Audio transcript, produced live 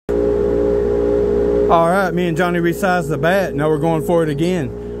Alright, me and Johnny resized the bat. Now we're going for it again.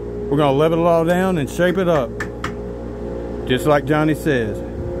 We're going to level it all down and shape it up. Just like Johnny says.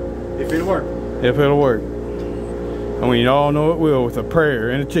 If it'll work. If it'll work. And we all know it will, with a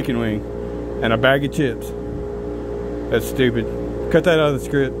prayer and a chicken wing and a bag of chips. That's stupid. Cut that out of the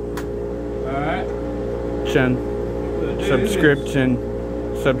script. Alright. Subscription.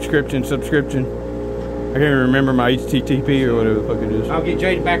 I can't even remember my HTTP or whatever the fuck it is. I'll get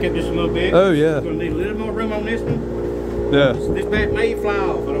Jay to back up just a little bit. Oh yeah. We're gonna need a little more room on this one. Yeah. This bat may fly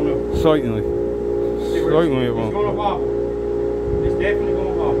off, I don't know. Certainly. Certainly it won't. It's gonna wobble. It's definitely gonna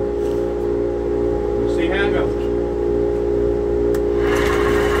wobble. We'll see how it goes.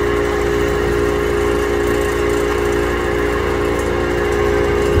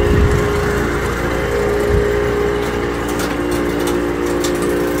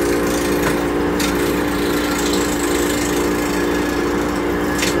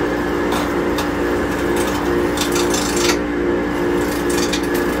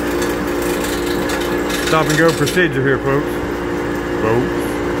 Stop and go procedure here, folks.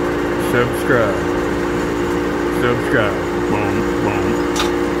 Subscribe. Boom, boom.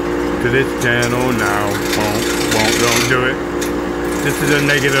 To this channel now. Boom. Don't do it. This is a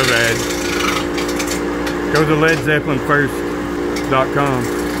negative ad. Go to LedZeppelinFirst.com.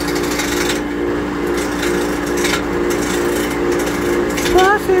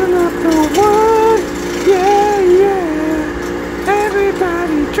 Crossing up the world, yeah.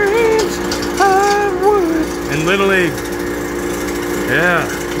 Everybody dreams of wood. And Little League. Yeah,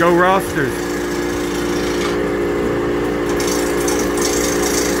 go Rosters.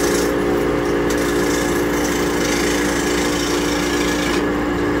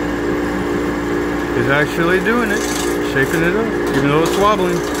 He's actually doing it, shaping it up, even though it's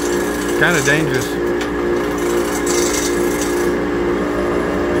wobbling. Kind of dangerous.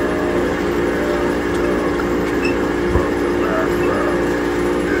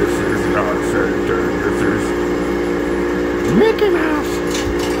 Mickey Mouse.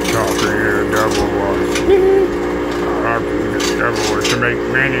 Talking in a double voice. Talking in a double voice to make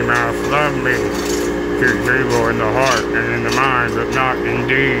Minnie Mouse love me. She's evil in the heart and in the mind, but not in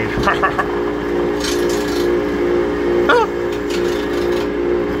deed.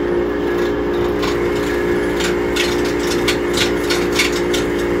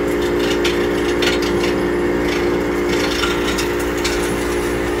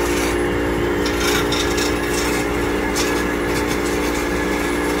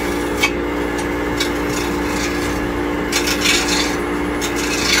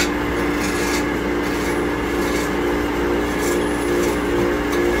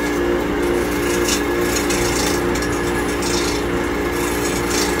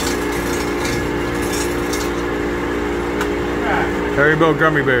 Haribo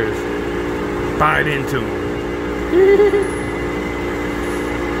gummy bears. Bite into them.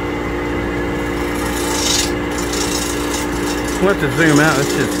 We'll have to zoom out. This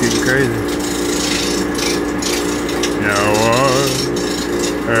shit's getting crazy. Now I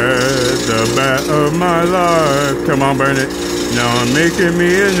had the bat of my life. Come on, burn it. Now I'm making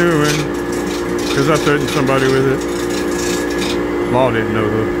me a new one. Because I threatened somebody with it. Law didn't know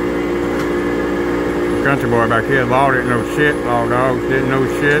though. Country boy back here, law didn't know shit, law dogs didn't know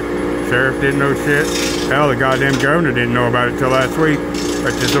shit, sheriff didn't know shit. Hell, the goddamn governor didn't know about it till last week.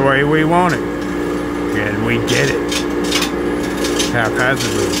 That's just the way we want it. And we get it.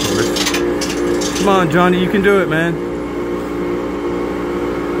 Haphazardly, of course. Come on, Johnny, you can do it, man.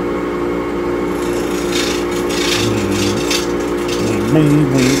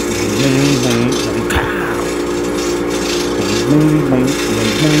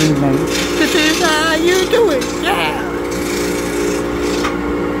 This is how you do it, yeah!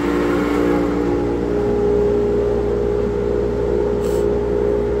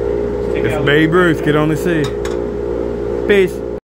 It's Babe Ruth, could only see. Peace.